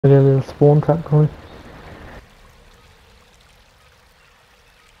Like a little spawn trap going.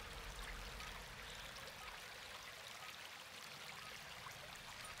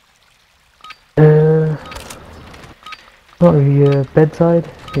 Not really, bedside.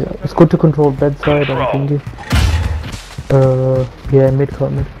 Yeah, it's good to control bedside and thingy. Yeah,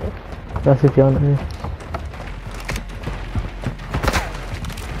 mid-cut. That's if you're on it.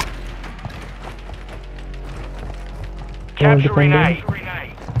 Capturing A.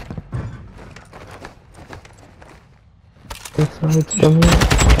 Bedside's dummy.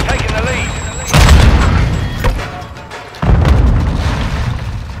 Taking the lead.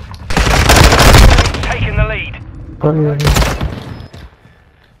 Taking the lead. Oh yeah.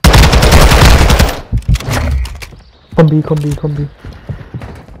 Come B.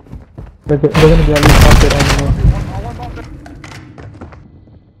 They're gonna be at least half it anyway.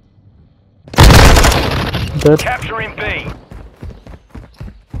 Dead. Capturing B.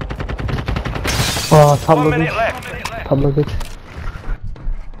 Oh, top 1 minute luggage. left. Top luggage.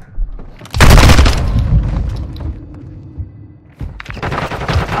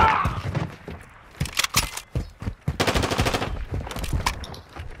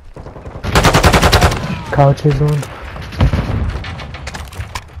 Couch is on.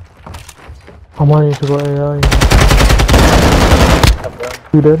 I might need to go AI.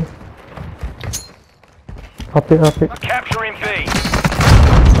 You dead? Up it. Capturing B.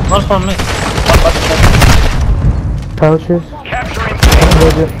 One from me. Couches. Capturing B.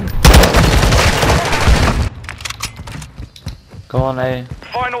 Go on A.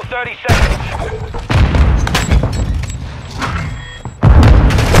 Final 30 seconds.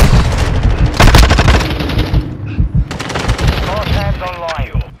 Last hands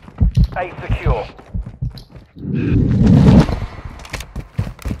online. A secure.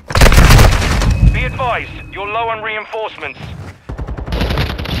 Be advised, you're low on reinforcements.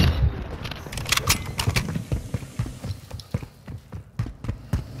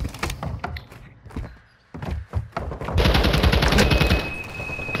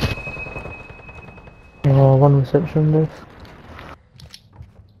 Oh, one reception there.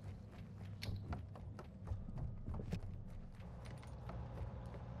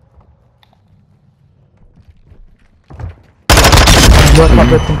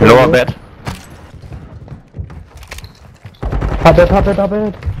 Lower bed. Top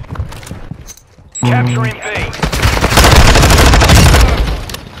bed. Capturing B.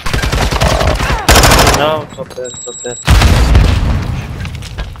 No, top there.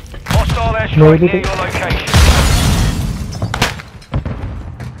 Hostile airstrike No, near your location.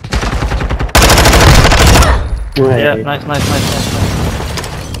 Yeah, nice.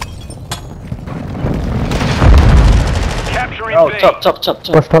 Capturing Oh, B. top.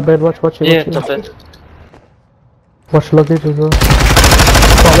 Watch top bed, watch it. Yeah, Watch it. top bed. Watch luggage as well.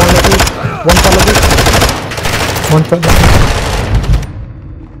 Got one luggage. One shot luggage. One shot luggage.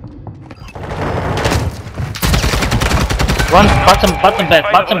 One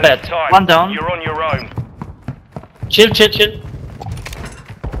bottom bed. One down. You're on your own. Chill.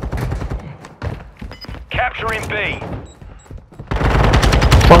 Capturing B.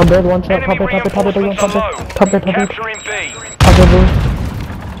 One bed, one shot. Enemy Top reinforcements are low. bed. Top bed. Capturing B. Top bed.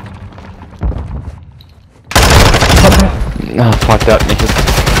 Ah, fuck, der hat mich.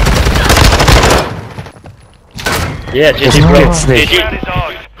 Yeah, GG Das bro. geht's nicht. Round is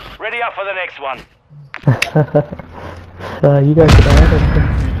ours. Ready up for the next one. You guys should have it.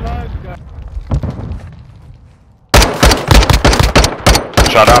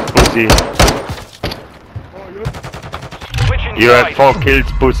 Shut up, pussy. Switching You had sides. 4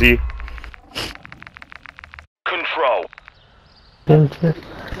 kills, pussy. Control.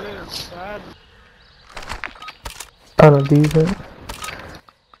 I don't decent.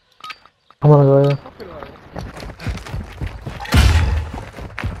 I'm gonna go here.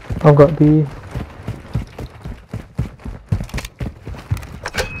 I've got B.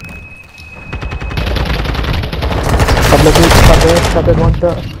 Top bed, one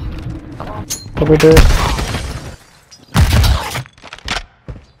shot. Top bed.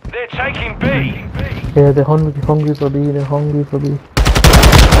 They're taking B. Yeah, they're hungry for B.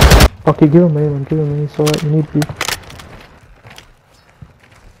 Okay, give him A, man, it's alright, you need B.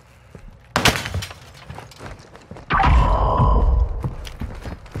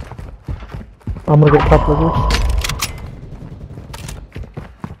 I'm gonna get top luggage.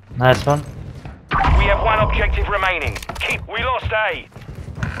 Nice one. We have one objective remaining. We lost A.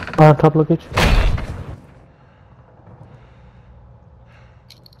 Top luggage.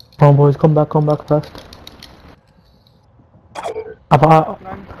 Come on boys, come back fast. I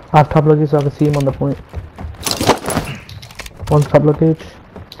have top luggage so I can see him on the point. One's top luggage.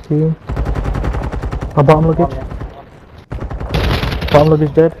 team. Our bottom luggage. Bottom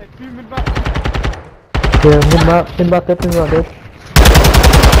luggage dead. Yeah, mid back dead, dead.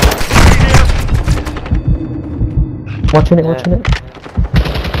 Watching it, watching it.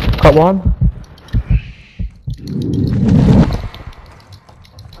 Got one.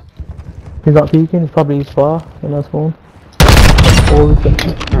 He's not peeking, he's probably far in that spawn.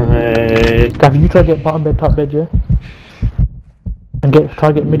 Gav, you try to get bottom bed, top bed, yeah? And try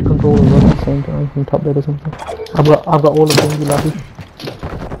to get mid control as well at the same time, from top bed or something. I've got all of them, you laddie.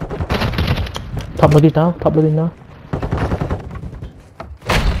 Top luggage now,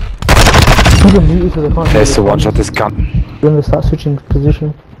 People muted so they can't There's the one shot this gun. Then they start switching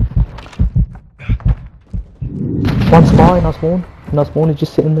position. One spy in our spawn. He's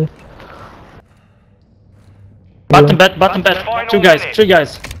just sitting there. Bottom bed. Two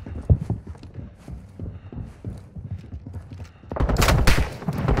guys.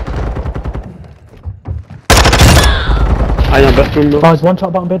 I am bathroom though. Oh, it's one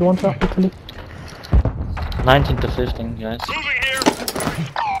shot bottom bed, literally. 19 to 15, guys.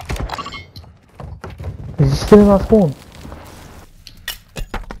 Is he still in our spawn?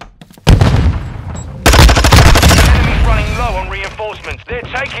 Enemies running low on reinforcements. They're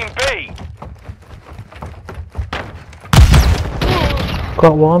taking B.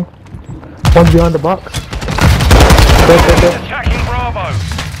 Got one. One's behind the box. Dead. Attacking Bravo.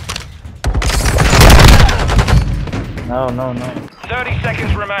 No. 30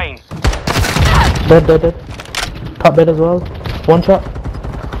 seconds remain. Dead. Top bed as well. One shot.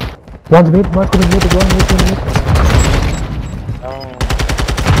 One's mid as well. Mid. No.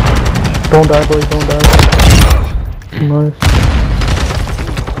 Don't die, boys, don't die. Nice.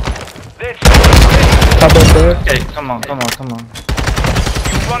 They're taking B. Top bed there. Okay, come on.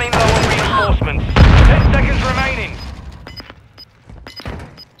 You're running low on reinforcements. 10 seconds remaining.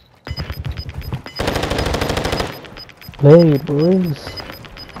 Play, boys.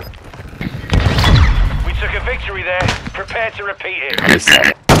 We took a victory there. Prepare to repeat it.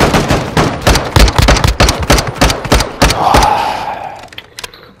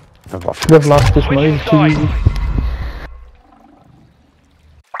 We've lost this money, it's too easy.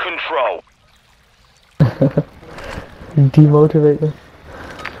 Control. Demotivated.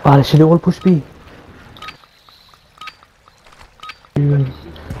 Ah, should they all push B?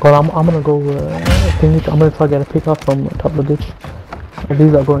 God, I'm gonna go, I'm gonna try to get a pick up from top luggage.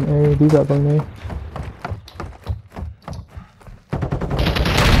 These are going A,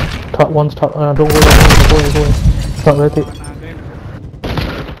 Top one's top, don't go. It's not worth it.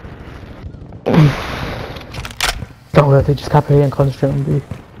 Don't worth it, just cap A and concentrate on B.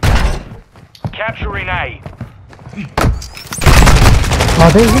 Capturing A. Oh,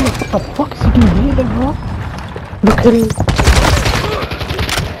 there he is! What the fuck is he doing here, bro? Look at him!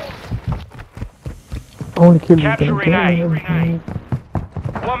 Only kill you. Capturing A.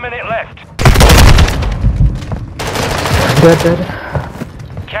 1 minute left. Dead.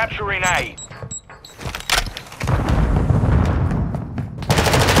 Capturing A.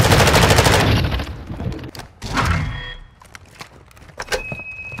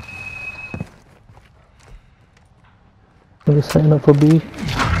 I'm just setting up for B.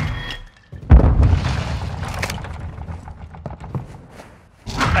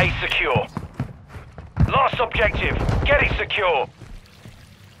 A secure. Last objective. Get it secure.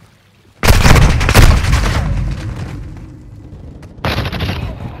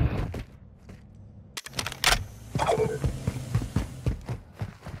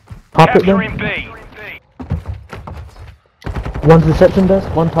 Pop it Capturing then. B. One's reception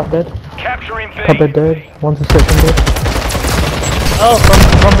desk, one top dead. Capturing B. Top bed dead, one's reception desk. Oh,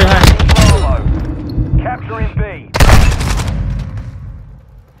 from behind. Bravo. Capturing B.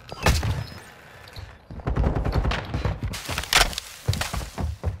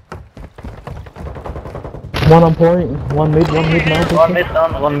 One on point, one mid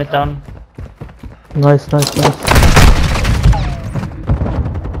now. One mid down. Nice.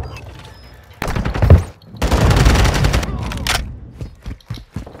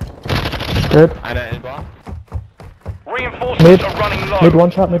 Dead. Reinforcements are running low. Mid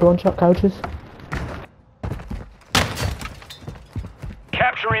one shot, couches.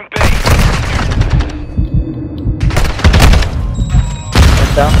 Capturing B.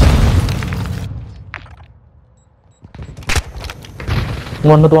 Mid down.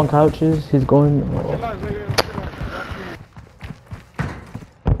 Another one couches, he's going.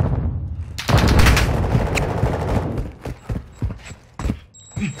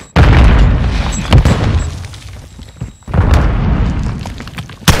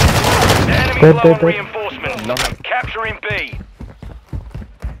 The enemy's low on reinforcements. Capturing B.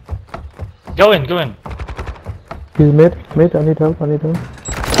 Go in, go in. He's mid, I need help, One there, mid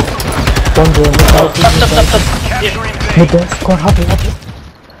out, Stop, stop, stop, stop. Capturing mid B. there, go on, happy.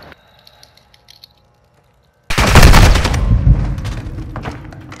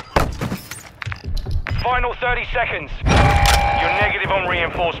 Final 30 seconds. You're negative on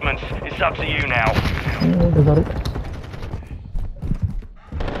reinforcements. It's up to you now. Yeah, they got it.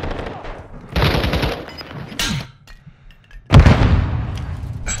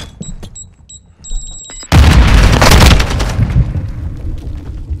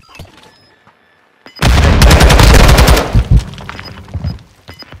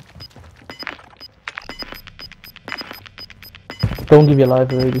 Don't give your life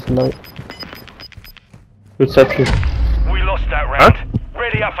away, just light. Good set hier. We lost that round.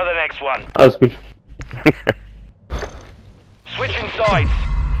 Ready up for the next one. Alles gut. Switching sides.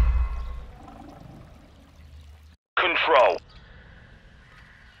 Control.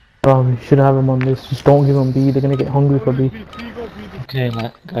 Oh, we should have him on this. Just don't give him B. They're gonna get hungry for B. Okay,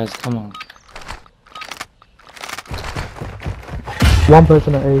 guys, come on. One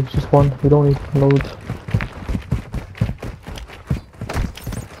person at A, just one. We don't need loads.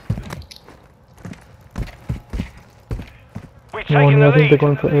 We're No, taking no, the I think they're lead.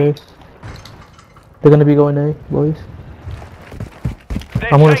 going for A. They're gonna be going A, boys.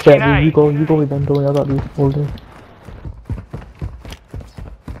 They're I'm gonna stay taking at B. A. You go with them. Don't worry, I got B all day.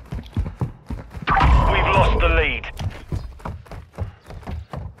 We've lost the lead.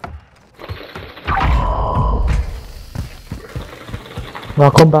 Now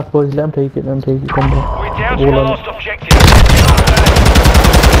come back, boys. Let them take it. Come back. We're down to All the on. last objective.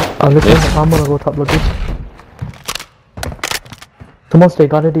 Listen, I'm gonna go top lobby. Someone stay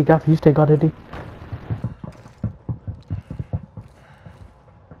guarded, Gaff. You stay guarded.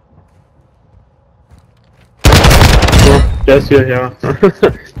 Der ist hier, ja.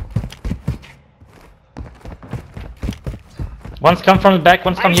 One's come from the back,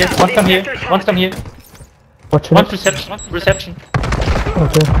 one's come here, one's come here, one's come here. Watch it. One's reception.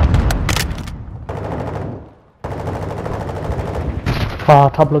 Okay.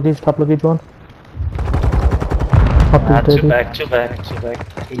 Top luggage one. Top is Two dirty. back. Two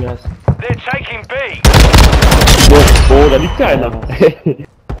guys. They're taking B. Oh, da liegt ja einer.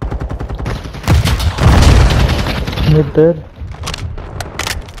 Mid dead.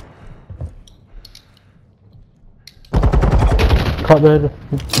 Top dead.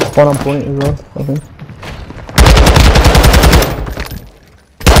 One on point as well, I think.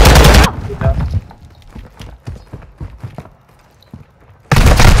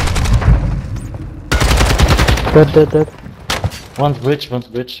 Dead. One's bridge.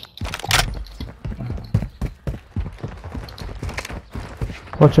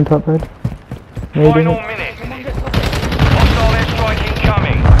 Watching top red. Maybe. Final minute. Hostile airstrike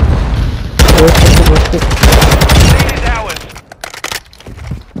incoming. Watch it. Lead is ours.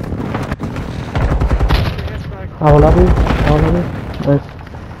 I'll love you. Nice.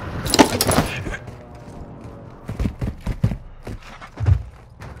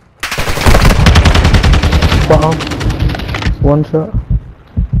 Bottom. One shot.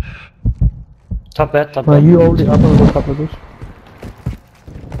 Top bed. You hold it. I'm gonna go top of this.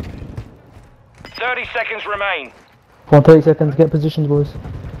 30 seconds remain. 30 seconds. Get positions, boys.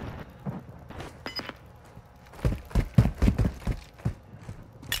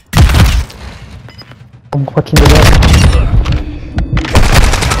 I'm watching the left.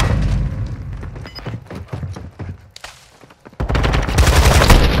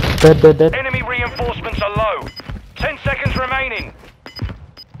 Dead. Enemy reinforcements are low. 10 seconds remaining.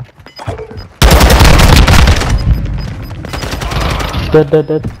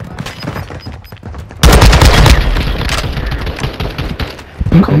 Dead.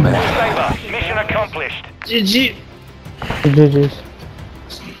 Come back. Saber, mission accomplished. GG's.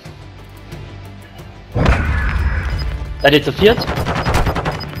 Seid ihr zu viert?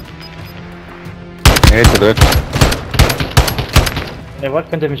 Nee, zu dritt. Wenn ihr wollt,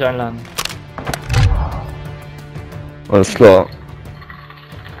 könnt ihr mich einladen. Alles klar.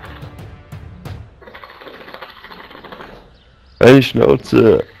 Ey,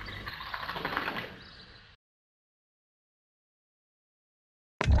 Schnauze.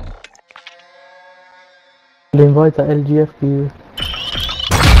 Den weiter LGF die.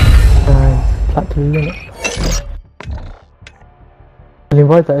 Platte hier. Den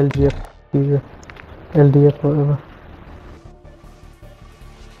weiter LGF diese. LDF whatever.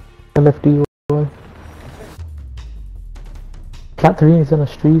 LFD or Platterine is on a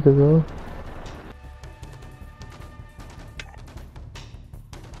streak as well.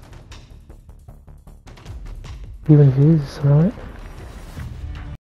 Even if he's right.